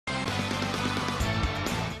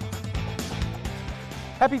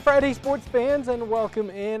Happy Friday, sports fans, and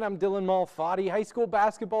welcome in. I'm Dylan Malfatti. High school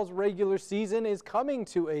basketball's regular season is coming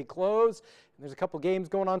to a close. And there's a couple games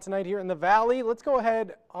going on tonight here in the Valley. Let's go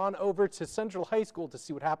ahead on over to Central High School to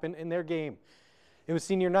see what happened in their game. It was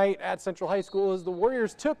senior night at Central High School as the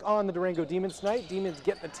Warriors took on the Durango Demons tonight. Demons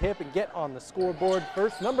get the tip and get on the scoreboard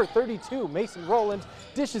first. Number 32, Mason Rowland,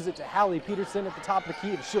 dishes it to Hallie Peterson at the top of the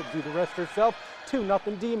key, and she'll do the rest herself.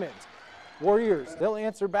 2-0 Demons. Warriors, they'll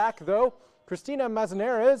answer back though. Christina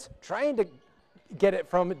Mazanares trying to get it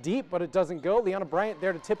from deep, but it doesn't go. Liana Bryant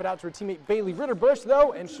there to tip it out to her teammate Bailey Ritterbush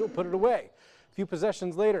though, and she'll put it away. A few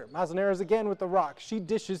possessions later, Mazanares again with the rock. She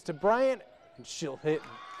dishes to Bryant, and she'll hit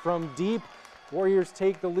from deep. Warriors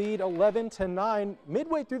take the lead 11-9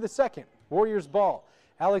 midway through the second. Warriors ball.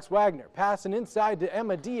 Alex Wagner passing inside to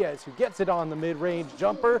Emma Diaz, who gets it on the mid-range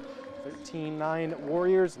jumper. 13-9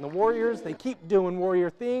 Warriors, and the Warriors, they keep doing Warrior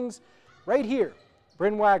things. Right here,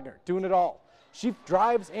 Bryn Wagner doing it all. She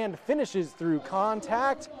drives and finishes through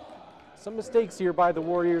contact. Some mistakes here by the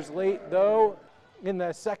Warriors late though. In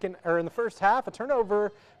the first half, a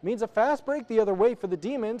turnover means a fast break the other way for the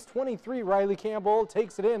Demons. 23, Riley Campbell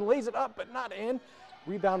takes it in, lays it up, but not in.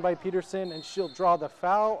 Rebound by Peterson, and she'll draw the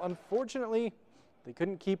foul. Unfortunately, they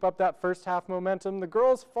couldn't keep up that first half momentum. The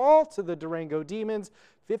girls fall to the Durango Demons,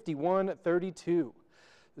 51-32.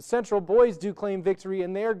 The Central boys do claim victory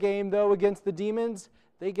in their game, though, against the Demons.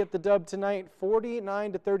 They get the dub tonight,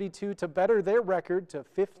 49-32, to better their record to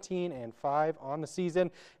 15-5 on the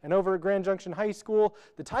season. And over at Grand Junction High School,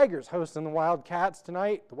 the Tigers hosting the Wildcats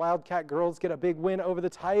tonight. The Wildcat girls get a big win over the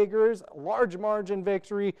Tigers, large margin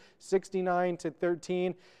victory,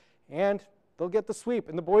 69-13, and they'll get the sweep.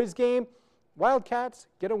 In the boys' game, Wildcats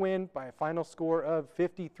get a win by a final score of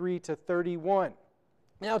 53-31.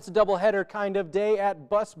 Now it's a doubleheader kind of day at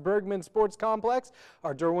Bus Bergman Sports Complex.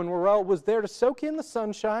 Our Derwin Worrell was there to soak in the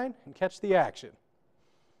sunshine and catch the action.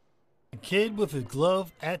 A kid with his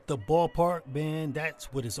glove at the ballpark, man,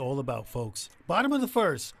 that's what it's all about, folks. Bottom of the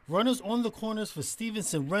first, runners on the corners for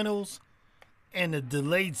Stevenson Reynolds, and a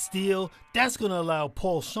delayed steal. That's going to allow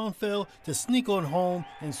Paul Schoenfeld to sneak on home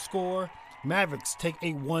and score. Mavericks take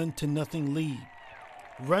a 1-0 lead.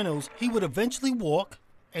 Reynolds, he would eventually walk,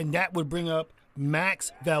 and that would bring up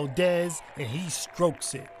Max Valdez, and he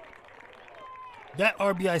strokes it. That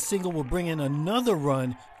RBI single will bring in another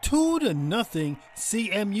run, 2-0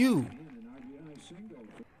 CMU.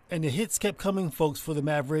 And the hits kept coming, folks, for the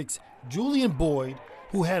Mavericks. Julian Boyd,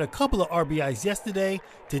 who had a couple of RBIs yesterday,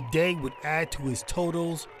 today would add to his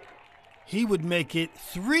totals. He would make it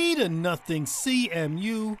 3-0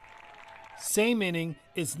 CMU. Same inning,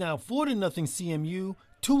 it's now 4-0 CMU.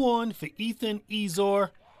 2 on for Ethan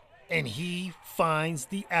Ezor, and he finds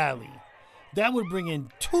the alley. That would bring in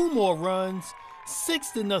 2 more runs,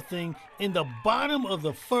 6-0 in the bottom of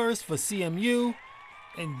the first for CMU,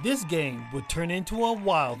 and this game would turn into a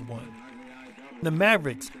wild one. The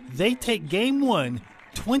Mavericks, they take game 1,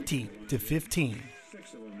 20-15.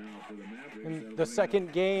 In the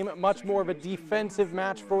second game, much more of a defensive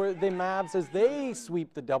match for the Mavs as they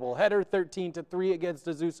sweep the doubleheader, 13-3 against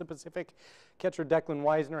Azusa Pacific. Catcher Declan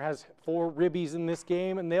Weisner has 4 ribbies in this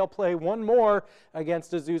game, and they'll play one more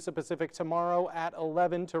against Azusa Pacific tomorrow at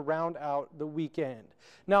 11 to round out the weekend.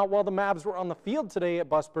 Now, while the Mavs were on the field today at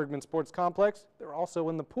Bus Bergman Sports Complex, they're also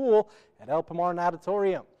in the pool at El Pomar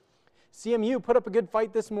Natatorium. CMU put up a good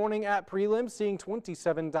fight this morning at prelims, seeing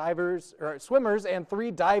 27 swimmers and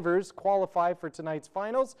 3 divers qualify for tonight's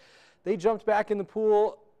finals. They jumped back in the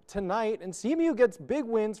pool tonight, and CMU gets big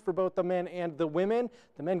wins for both the men and the women.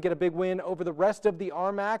 The men get a big win over the rest of the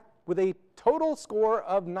RMAC with a total score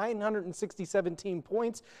of 967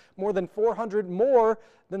 points, more than 400 more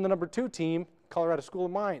than the number 2 team, Colorado School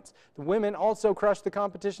of Mines. The women also crushed the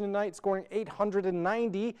competition tonight, scoring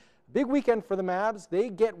 890. Big weekend for the Mavs. They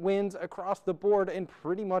get wins across the board in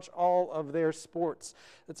pretty much all of their sports.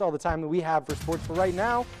 That's all the time that we have for sports for right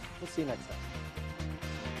now. We'll see you next time.